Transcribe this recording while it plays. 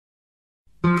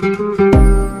Hi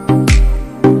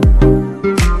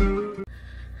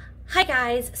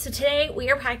guys, so today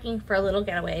we are packing for a little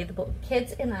getaway. The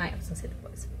kids and I was gonna say the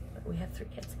boys, but we have 3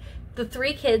 kids. The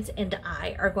 3 kids and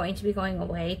I are going to be going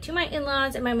away to my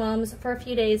in-laws and my mom's for a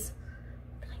few days.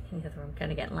 I'm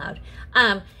kind of getting loud.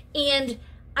 And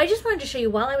I just wanted to show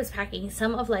you while I was packing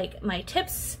some of like my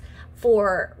tips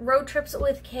for road trips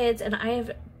with kids. And I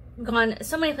have gone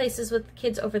so many places with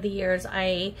kids over the years.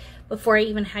 Before I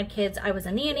even had kids, I was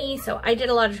a nanny, so I did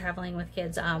a lot of traveling with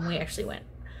kids. We actually went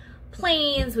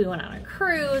planes, we went on a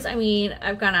cruise. I mean,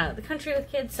 I've gone out of the country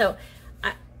with kids, so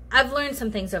I've learned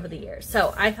some things over the years.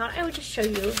 So I thought I would just show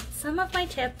you some of my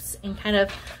tips and kind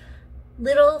of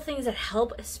little things that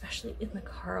help, especially in the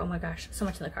car. Oh my gosh, so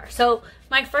much in the car. So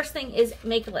my first thing is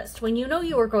make a list. When you know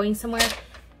you are going somewhere,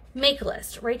 make a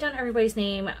list. Write down everybody's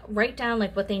name. Write down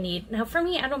like what they need. Now for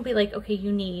me, I don't be like, okay, you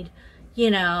need,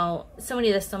 you know, so many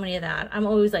of this, so many of that. I'm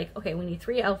always like, okay, we need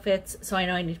 3 outfits. So I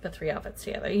know I need to put 3 outfits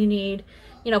together. You need,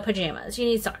 you know, pajamas, you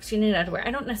need socks, you need underwear.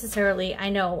 I don't necessarily, I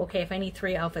know, okay, if I need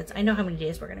 3 outfits, I know how many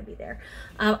days we're going to be there.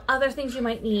 Other things you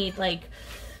might need, like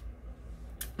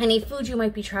any food you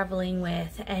might be traveling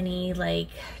with, any like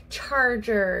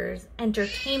chargers,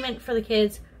 entertainment for the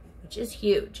kids, which is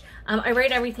huge. I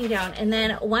write everything down, and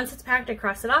then once it's packed, I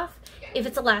cross it off. If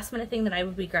it's a last minute thing that I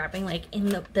would be grabbing like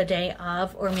in the day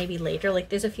of, or maybe later, like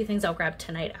there's a few things I'll grab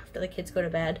tonight after the kids go to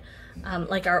bed.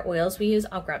 Like our oils we use,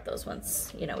 I'll grab those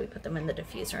once, you know, we put them in the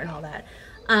diffuser and all that.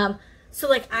 So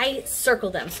like I circle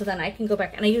them so then I can go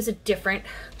back and I use a different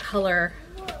color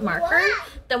marker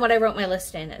than what I wrote my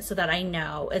list in, so that I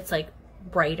know it's like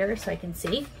brighter so I can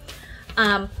see.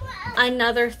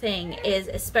 Another thing is,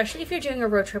 especially if you're doing a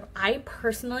road trip, I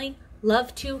personally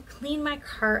love to clean my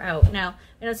car out. Now,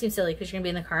 I know it seems silly because you're gonna be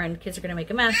in the car and kids are gonna make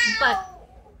a mess, but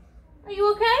are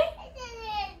you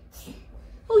okay?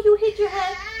 Oh, you hit your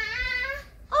head.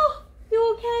 Oh,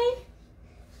 you okay?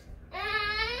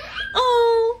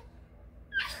 Oh.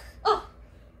 Oh.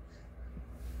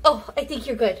 Oh, I think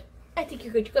you're good. I think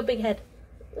you're good. You got a big head.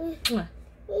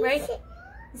 Right?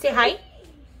 Say hi. Can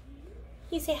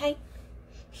you say hi?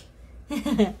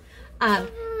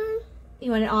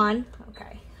 You want it on?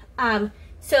 Okay.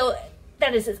 So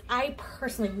that is this. I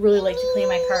personally really like to clean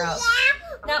my car out.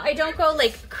 Now I don't go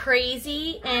like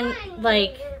crazy and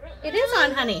like, it is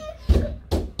on, honey.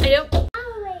 I don't.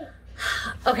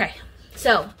 Okay.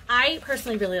 So I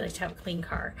personally really like to have a clean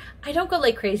car. I don't go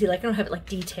like crazy, like I don't have it like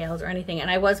detailed or anything,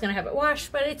 and I was gonna have it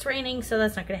washed, but it's raining, so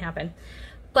that's not gonna happen.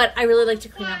 But I really like to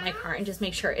clean out my car and just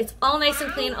make sure it's all nice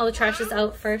and clean. All the trash is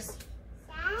out first.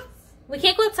 We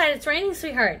can't go outside, it's raining,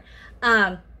 sweetheart.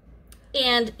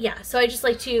 And yeah, so I just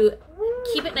like to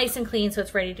keep it nice and clean so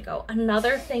it's ready to go.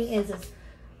 Another thing is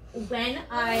when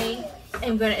I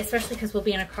am gonna, especially because we'll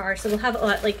be in a car, so we'll have a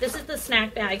lot, like this is the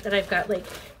snack bag that I've got like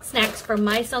snacks for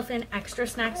myself in, extra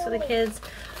snacks for the kids.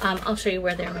 I'll show you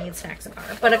where their main snacks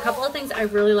are. But a couple of things I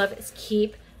really love is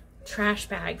keep trash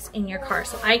bags in your car.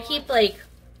 So I keep like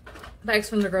bags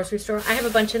from the grocery store. I have a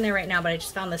bunch in there right now, but I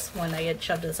just found this one that I had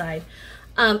shoved aside.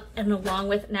 And along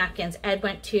with napkins. Ed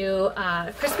went to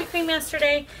Krispy Kreme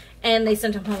yesterday and they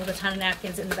sent him home with a ton of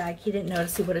napkins in the bag. He didn't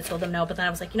notice, he would have told them no, but then I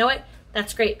was like, you know what?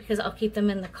 That's great because I'll keep them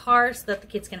in the car so that the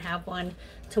kids can have one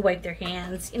to wipe their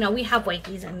hands. You know, we have wipes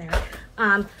in there.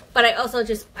 But I also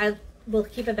I will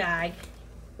keep a bag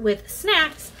with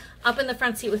snacks up in the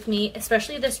front seat with me,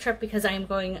 especially this trip because I am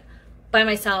going by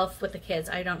myself with the kids.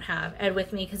 I don't have Ed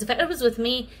with me because if Ed was with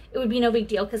me, it would be no big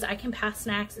deal because I can pass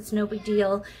snacks. It's no big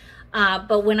deal.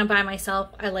 But when I'm by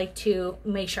myself, I like to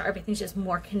make sure everything's just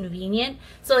more convenient.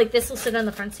 So like this will sit on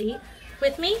the front seat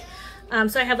with me.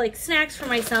 So I have like snacks for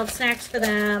myself, snacks for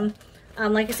them.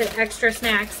 Like I said, extra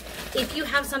snacks. If you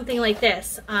have something like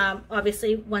this,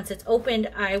 obviously once it's opened,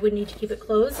 I would need to keep it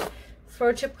closed. Throw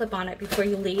a chip clip on it before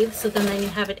you leave. So then you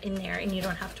have it in there and you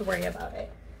don't have to worry about it.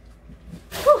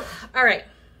 Whew. All right.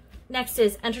 Next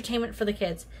is entertainment for the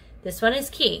kids. This one is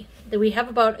key. That we have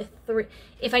about 3.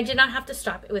 If I did not have to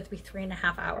stop, it would be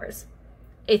 3.5 hours.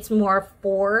 It's more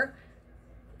 4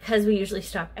 because we usually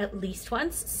stop at least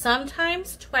once,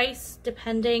 sometimes twice,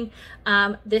 depending.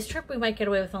 This trip we might get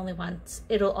away with only once.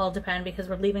 It'll all depend because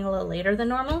we're leaving a little later than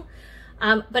normal.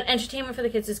 But entertainment for the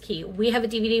kids is key. We have a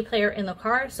DVD player in the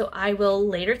car, so I will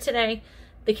later today,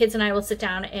 the kids and I will sit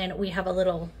down and we have a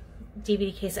little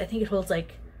DVD case. I think it holds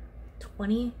like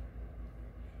 20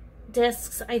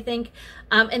 discs, I think,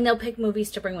 and they'll pick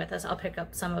movies to bring with us. I'll pick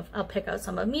out some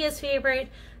of Mia's favorite,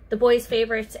 the boys'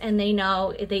 favorites, and they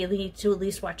know they need to at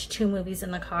least watch 2 movies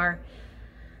in the car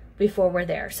before we're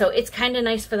there. So it's kind of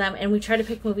nice for them, and we try to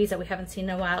pick movies that we haven't seen in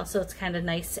a while, so it's kind of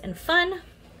nice and fun.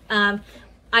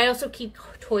 I also keep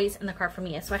toys in the car for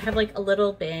Mia. So I have like a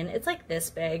little bin. It's like this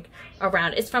big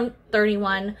around. It's from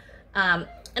 31. And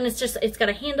it's got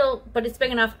a handle, but it's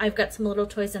big enough. I've got some little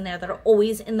toys in there that are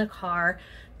always in the car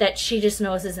that she just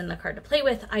knows is in the car to play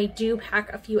with. I do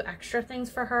pack a few extra things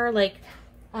for her. Like,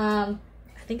 I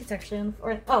think it's actually on the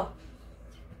floor. Oh,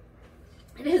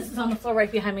 it is. It's on the floor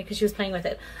right behind me because she was playing with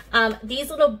it. These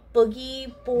little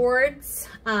boogie boards,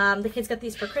 the kids got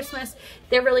these for Christmas.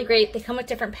 They're really great. They come with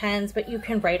different pens, but you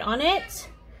can write on it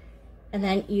and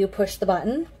then you push the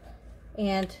button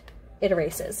and it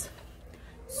erases.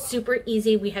 Super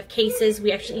easy. We have cases.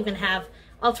 We actually even have,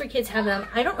 all 3 kids have them.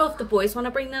 I don't know if the boys want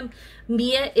to bring them.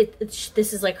 Mia,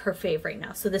 this is like her favorite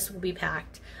now, so this will be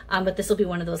packed. But this will be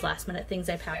one of those last minute things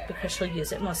I pack because she'll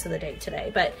use it most of the day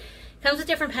today. But it comes with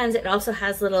different pens. It also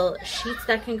has little sheets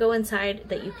that can go inside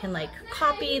that you can like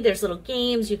copy. There's little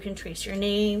games. You can trace your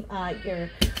name, your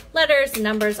letters,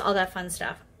 numbers, all that fun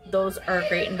stuff. Those are a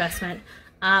great investment.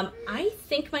 I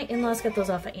think my in-laws got those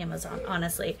off of Amazon,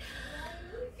 honestly.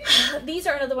 These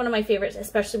are another one of my favorites,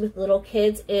 especially with little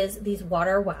kids, is these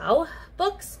Water Wow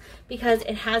books, because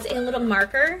it has a little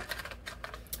marker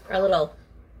or a little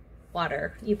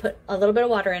water. You put a little bit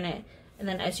of water in it, and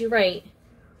then as you write,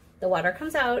 the water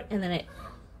comes out, and then it,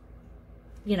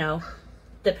 you know,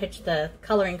 the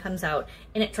coloring comes out,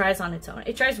 and it dries on its own.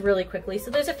 It dries really quickly.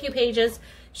 So there's a few pages.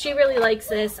 She really likes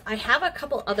this. I have a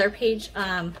couple other page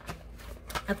of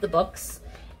the books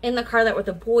in the car that were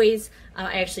the boys.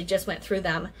 I actually just went through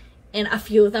them, and a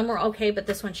few of them were okay, but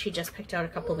this one she just picked out a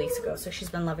couple weeks ago, so she's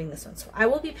been loving this one. So I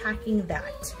will be packing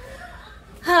that.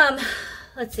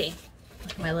 Let's see,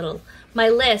 my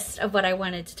list of what I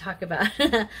wanted to talk about.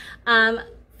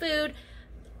 Food.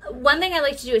 One thing I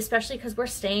like to do, especially because we're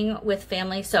staying with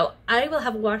family, so I will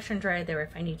have a washer and dryer there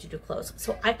if I need to do clothes.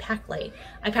 So I pack light.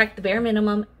 I pack the bare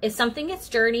minimum. If something gets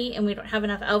dirty and we don't have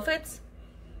enough outfits,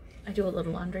 I do a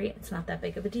little laundry. It's not that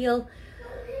big of a deal.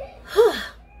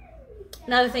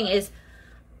 Another thing is,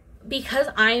 because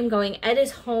I am going, Ed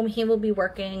is home, he will be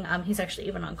working. He's actually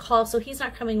even on call, so he's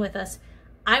not coming with us.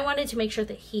 I wanted to make sure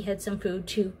that he had some food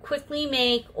to quickly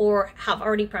make or have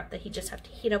already prepped that he just have to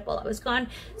heat up while I was gone.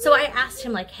 So I asked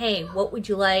him like, hey, what would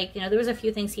you like? You know, there was a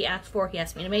few things he asked for. He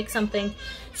asked me to make something.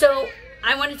 So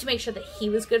I wanted to make sure that he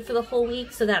was good for the whole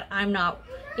week so that I'm not,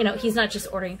 you know, he's not just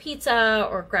ordering pizza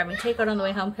or grabbing takeout on the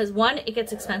way home. Because 1, it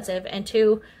gets expensive, and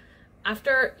 2,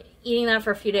 after eating that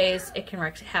for a few days, it can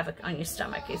wreak havoc on your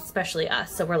stomach, especially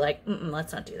us. So we're like,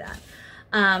 let's not do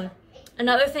that.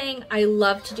 Another thing I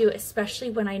love to do, especially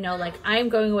when I know like I'm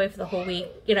going away for the whole week,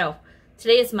 you know,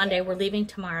 today is Monday, we're leaving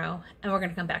tomorrow, and we're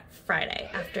going to come back Friday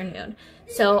afternoon.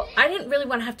 So I didn't really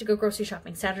want to have to go grocery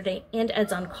shopping Saturday, and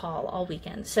Ed's on call all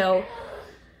weekend. So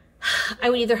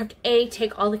I would either have to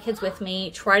take all the kids with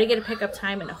me, try to get a pickup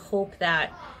time, and hope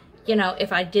that, you know,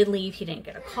 if I did leave, he didn't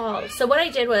get a call. So what I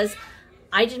did was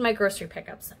I did my grocery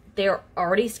pickups. They're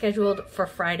already scheduled for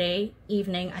Friday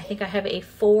evening. I think I have a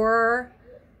 4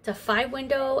 to 5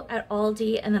 window at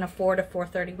Aldi, and then a 4 to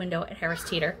 4:30 window at Harris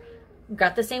Teeter.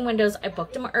 Got the same windows. I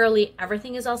booked them early.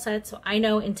 Everything is all set, so I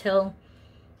know until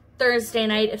Thursday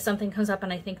night if something comes up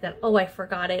and I think that, oh, I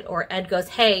forgot it, or Ed goes,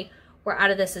 hey, we're out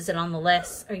of this. Is it on the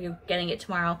list? Are you getting it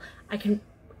tomorrow? I can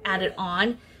add it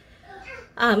on.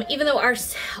 Even though our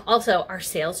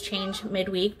sales change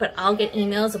midweek, but I'll get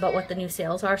emails about what the new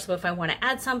sales are. So if I want to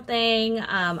add something,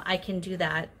 I can do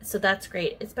that. So that's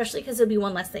great, especially because it'll be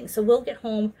one less thing. So we'll get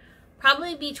home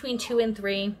probably between 2 and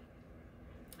 3.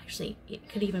 Actually, it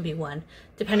could even be 1,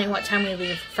 depending what time we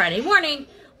leave Friday morning.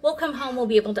 We'll come home, we'll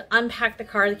be able to unpack the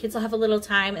car. The kids will have a little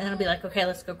time, and then it'll be like, okay,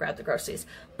 let's go grab the groceries.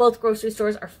 Both grocery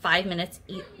stores are 5 minutes,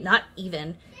 not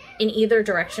even, in either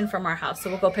direction from our house. So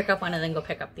we'll go pick up one and then go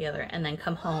pick up the other and then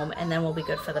come home, and then we'll be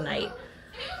good for the night.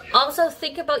 Also,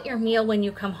 think about your meal when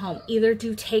you come home. Either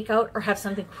do takeout or have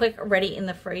something quick ready in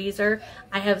the freezer.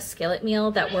 I have a skillet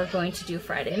meal that we're going to do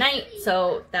Friday night,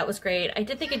 so that was great. I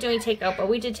did think of doing takeout, but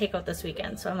we did takeout this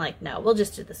weekend, so I'm like, no, we'll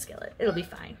just do the skillet. It'll be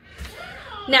fine.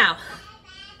 Now,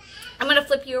 I'm going to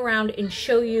flip you around and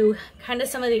show you kind of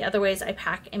some of the other ways I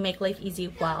pack and make life easy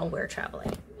while we're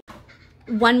traveling.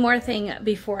 One more thing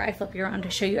before I flip you around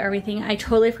to show you everything. I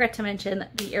totally forgot to mention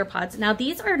the AirPods. Now,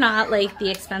 these are not like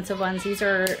the expensive ones. These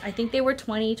are, I think they were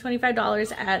 $20,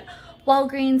 $25 at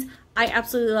Walgreens. I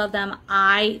absolutely love them.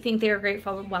 I think they are great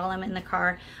for while I'm in the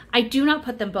car. I do not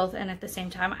put them both in at the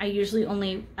same time. I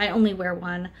only wear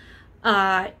one.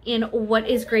 And what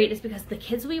is great is because the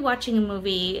kids will be watching a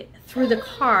movie through the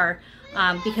car,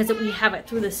 because we have it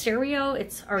through the stereo.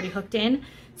 It's already hooked in.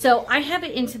 So I have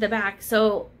it into the back.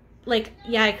 So like,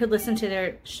 yeah, I could listen to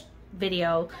their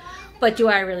video, but do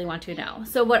I really want to? No.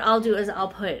 So what I'll do is I'll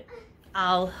put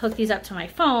I'll hook these up to my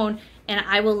phone and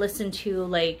I will listen to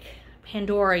like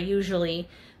Pandora usually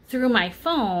through my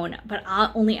phone, but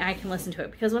only I can listen to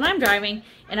it, because when I'm driving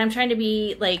and I'm trying to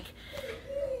be like,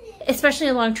 especially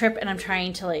a long trip, and I'm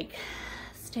trying to like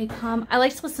stay calm, I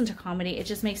like to listen to comedy. It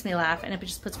just makes me laugh and it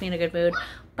just puts me in a good mood.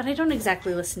 But I don't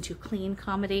exactly listen to clean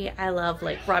comedy. I love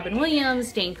like Robin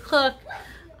Williams, Dane Cook.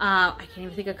 I can't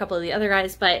even think of a couple of the other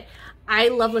guys, but I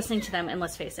love listening to them, and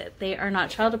let's face it, they are not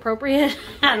child appropriate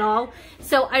at all.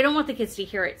 So I don't want the kids to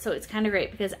hear it. So it's kind of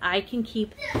great because I can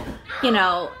keep, you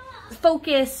know,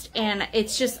 focused, and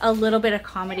it's just a little bit of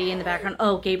comedy in the background.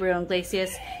 Oh, Gabriel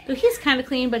Iglesias, though he's kind of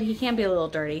clean, but he can be a little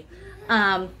dirty.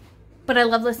 But I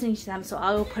love listening to them, so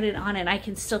I'll put it on and I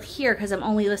can still hear, because I'm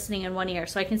only listening in one ear.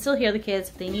 So I can still hear the kids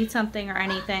if they need something or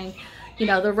anything, you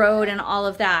know, the road and all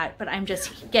of that. But I'm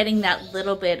just getting that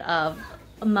little bit of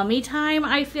mommy time,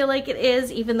 I feel like it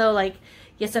is, even though, like,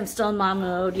 yes, I'm still in mom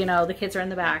mode, you know, the kids are in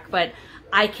the back, but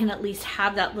I can at least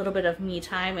have that little bit of me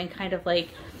time and kind of like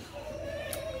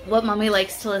what mommy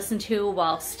likes to listen to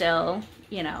while still,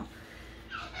 you know,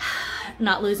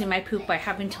 not losing my poop by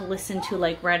having to listen to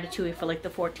like Ratatouille for like the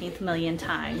 14th million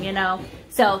time, you know?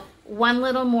 So one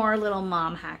little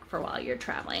mom hack for while you're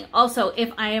traveling. Also,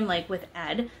 if I am like with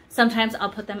Ed, sometimes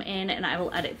I'll put them in and I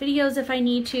will edit videos if I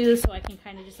need to, so I can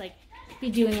kind of just like be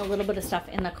doing a little bit of stuff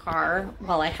in the car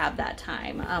while I have that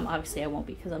time. Obviously I won't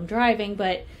be because I'm driving,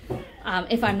 but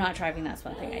if I'm not driving, that's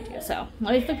one thing I do. So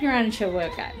let me flip you around and show you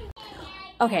what I've got.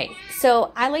 Okay,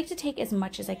 so I like to take as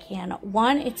much as I can.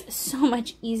 One, it's so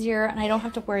much easier and I don't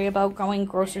have to worry about going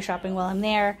grocery shopping while I'm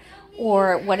there,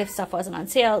 or what if stuff wasn't on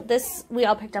sale. This we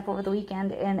all picked up over the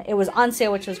weekend and it was on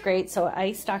sale, which was great. So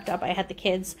I stocked up. I had the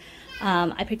kids.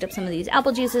 I picked up some of these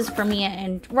apple juices for Mia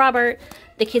and Robert.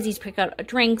 The kids each picked out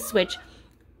drinks, which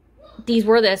these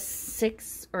were the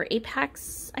 6 or 8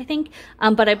 packs, I think.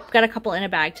 But I've got a couple in a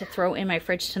bag to throw in my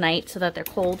fridge tonight so that they're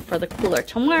cold for the cooler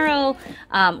tomorrow.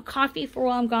 Coffee for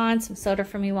while I'm gone, some soda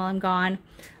for me while I'm gone.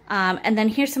 And then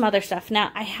here's some other stuff.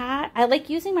 Now, I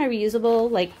like using my reusable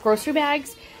like grocery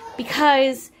bags,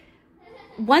 because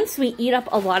once we eat up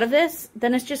a lot of this,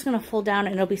 then it's just going to fold down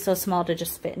and it'll be so small to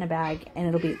just fit in a bag. And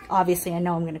it'll be, obviously I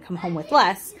know I'm going to come home with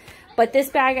less. But this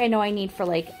bag I know I need for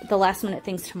like the last minute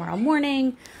things tomorrow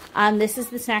morning. This is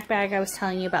the snack bag I was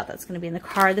telling you about that's going to be in the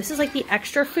car. This is like the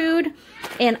extra food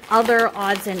and other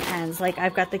odds and ends. Like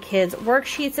I've got the kids'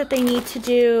 worksheets that they need to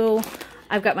do.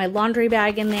 I've got my laundry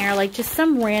bag in there, like just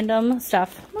some random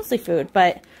stuff, mostly food,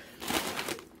 but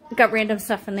I've got random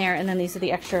stuff in there. And then these are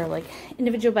the extra like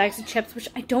individual bags of chips, which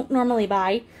I don't normally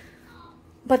buy,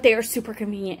 but they are super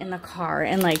convenient in the car.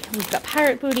 And like we've got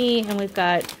Pirate Booty and we've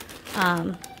got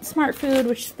Smart Food,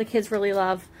 which the kids really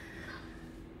love.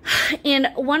 And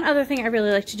one other thing I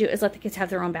really like to do is let the kids have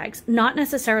their own bags. Not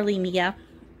necessarily Mia,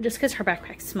 just because her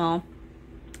backpack's small.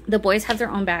 The boys have their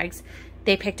own bags.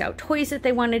 They picked out toys that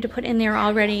they wanted to put in there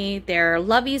already. Their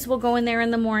loveys will go in there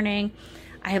in the morning.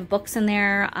 I have books in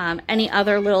there. Any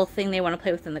other little thing they want to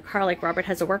play with in the car, like Robert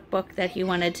has a workbook that he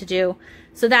wanted to do.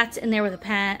 So that's in there with a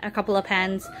pen, a couple of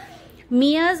pens.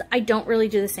 Mia's, I don't really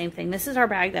do the same thing. This is our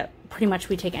bag that pretty much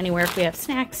we take anywhere if we have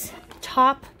snacks.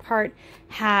 Top part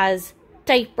has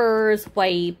diapers,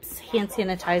 wipes, hand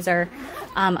sanitizer.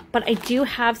 But I do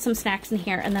have some snacks in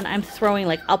here, and then I'm throwing,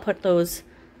 like, I'll put those,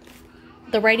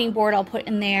 the writing board I'll put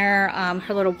in there,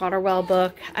 her little water well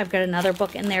book. I've got another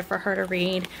book in there for her to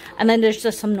read. And then there's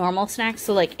just some normal snacks.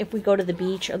 So, like, if we go to the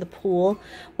beach or the pool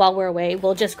while we're away,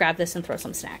 we'll just grab this and throw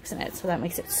some snacks in it. So that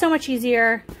makes it so much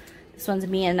easier. This one's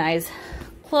Mia and I's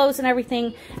clothes and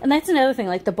everything. And that's another thing.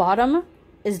 Like, the bottom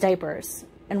is diapers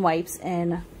and wipes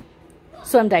and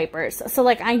swim diapers. So,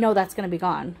 like, I know that's going to be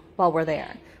gone while we're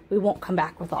there. We won't come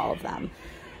back with all of them.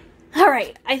 All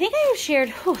right. I think I have shared...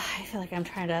 Whew, I feel like I'm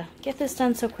trying to get this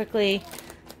done so quickly.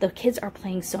 The kids are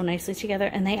playing so nicely together.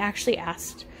 And they actually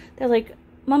asked... They're like,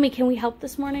 Mommy, can we help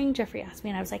this morning? Jeffrey asked me.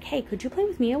 And I was like, hey, could you play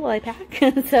with Mia while I pack?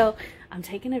 So I'm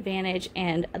taking advantage.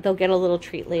 And they'll get a little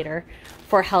treat later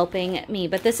for helping me.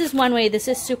 But this is one way. This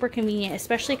is super convenient.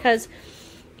 Especially because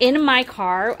in my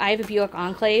car, I have a Buick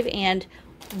Enclave. And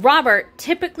Robert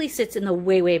typically sits in the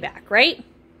way, way back, right?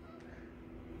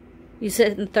 You sit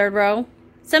in the third row.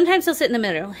 Sometimes he'll sit in the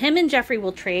middle. Him and Jeffrey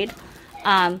will trade.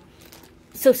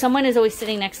 So someone is always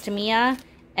sitting next to Mia,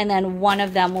 and then one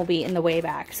of them will be in the way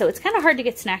back. So it's kind of hard to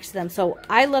get snacks to them. So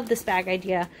I love this bag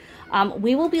idea.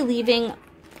 We will be leaving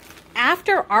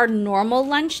after our normal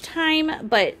lunch time,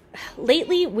 but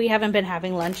lately we haven't been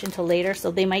having lunch until later,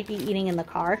 so they might be eating in the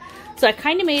car. So I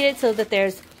kind of made it so that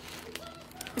there's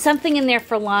something in there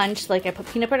for lunch. Like I put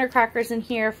peanut butter crackers in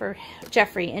here for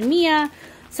Jeffrey and Mia.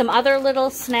 some other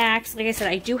little snacks. Like I said,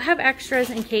 I do have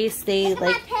extras in case they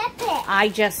like. I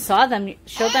just saw them.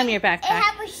 Showed them your backpack. I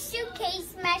have a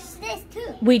suitcase match this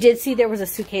too. We did see there was a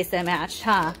suitcase that matched,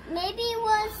 huh? Maybe it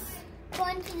was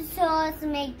going to the stores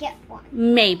and may get one.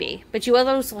 Maybe, but you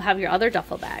also have your other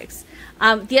duffel bags.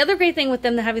 The other great thing with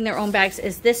them having their own bags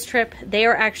is this trip, they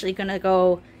are actually going to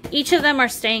go, each of them are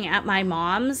staying at my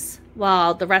mom's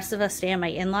while the rest of us stay at my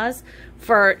in-laws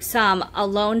for some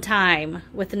alone time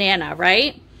with Nana,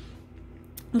 right?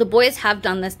 The boys have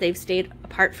done this. They've stayed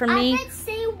apart from me. I could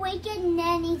say wake at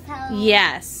Nanny's house.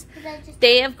 Yes.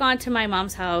 They have gone to my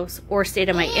mom's house or stayed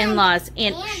at my in-laws.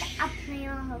 And a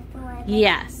player house.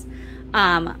 Yes.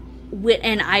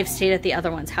 And I've stayed at the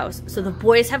other one's house. So the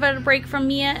boys have had a break from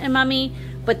Mia and Mommy,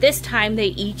 but this time they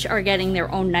each are getting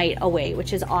their own night away,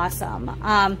 which is awesome.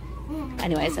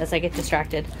 Anyways, as I get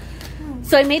distracted.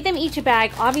 So I made them each a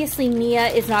bag. Obviously, Mia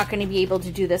is not going to be able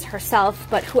to do this herself,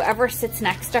 but whoever sits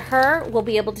next to her will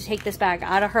be able to take this bag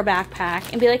out of her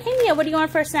backpack and be like, hey, Mia, what do you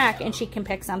want for a snack? And she can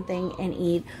pick something and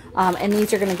eat. And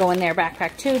these are going to go in their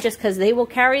backpack too, just because they will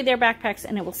carry their backpacks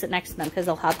and it will sit next to them because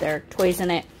they'll have their toys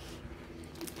in it.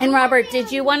 And Robert,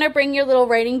 did you want to bring your little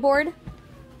writing board?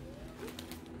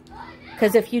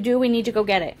 Because if you do, we need to go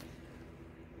get it.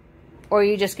 Or are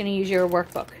you just going to use your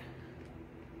workbook?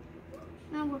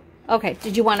 No. Okay,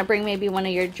 did you want to bring maybe one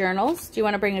of your journals? Do you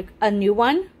want to bring a new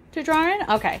one to draw in?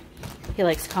 Okay. He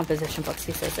likes composition books.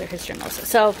 He says they're his journals.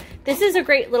 So this is a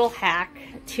great little hack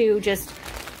to just,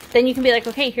 then you can be like,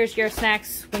 okay, here's your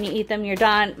snacks. When you eat them, you're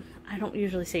done. I don't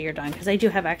usually say you're done because I do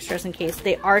have extras in case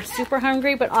they are super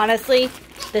hungry, but honestly,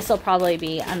 this will probably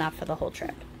be enough for the whole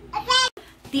trip.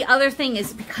 The other thing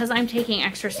is because I'm taking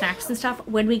extra snacks and stuff,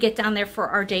 when we get down there for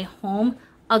our day home,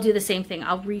 I'll do the same thing.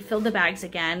 I'll refill the bags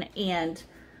again and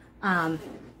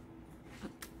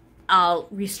I'll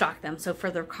restock them. So for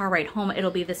the car ride home,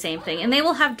 it'll be the same thing. And they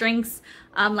will have drinks.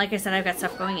 Like I said, I've got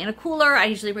stuff going in a cooler. I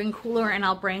usually bring a cooler and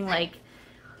I'll bring like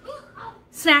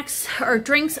snacks or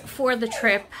drinks for the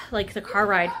trip, like the car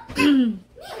ride.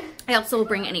 I also will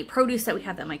bring any produce that we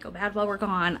have that might go bad while we're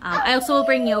gone. I also will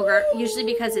bring yogurt, usually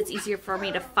because it's easier for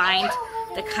me to find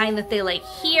the kind that they like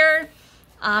here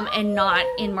and not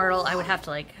in Myrtle. I would have to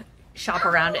like shop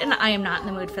around and I am not in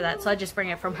the mood for that. So I just bring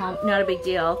it from home. Not a big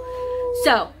deal.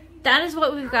 So that is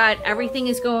what we've got. Everything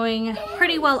is going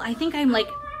pretty well. I think I'm like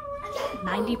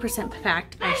 90%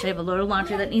 packed. I actually have a load of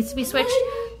laundry that needs to be switched.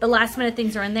 The last minute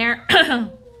things are in there.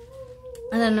 And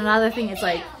then another thing is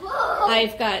like,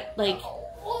 I've got like,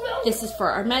 this is for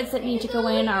our meds that need to go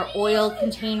in, our oil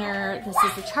container. This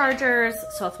is the chargers.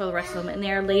 So I'll throw the rest of them in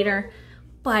there later.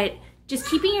 But just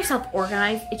keeping yourself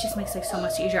organized, it just makes life so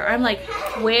much easier. I'm like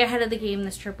way ahead of the game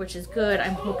this trip, which is good.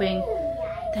 I'm hoping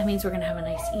that means we're gonna have a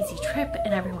nice easy trip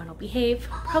and everyone will behave.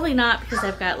 Probably not because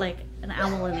I've got like an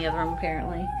owl in the other room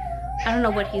apparently. I don't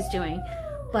know what he's doing,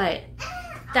 but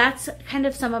that's kind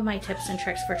of some of my tips and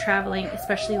tricks for traveling,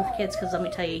 especially with kids, because let me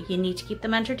tell you, you need to keep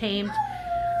them entertained,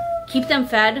 keep them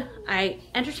fed.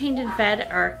 Entertained and fed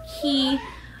are key.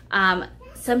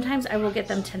 Sometimes I will get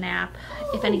them to nap,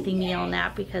 if anything, Mia will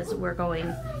nap because we're going,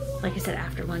 like I said,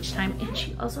 after lunchtime, and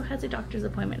she also has a doctor's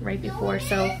appointment right before,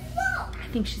 so I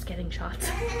think she's getting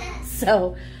shots.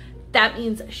 So that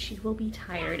means she will be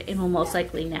tired and will most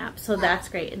likely nap. So that's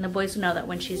great. And the boys know that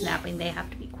when she's napping, they have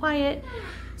to be quiet.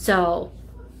 So,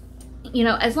 you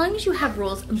know, as long as you have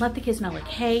rules and let the kids know, like,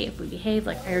 hey, if we behave,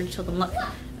 like I already told them, look,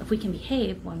 if we can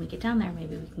behave when we get down there,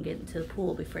 maybe we can get into the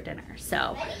pool before dinner.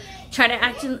 So try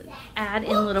to add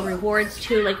in little rewards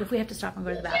too. Like if we have to stop and go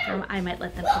to the bathroom, I might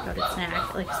let them pick out a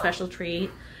snack, like a special treat,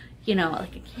 you know,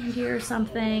 like a candy or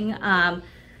something.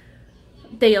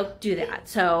 They'll do that.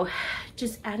 So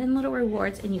just add in little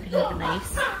rewards and you can have a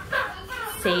nice,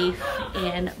 safe,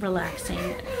 and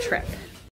relaxing trip.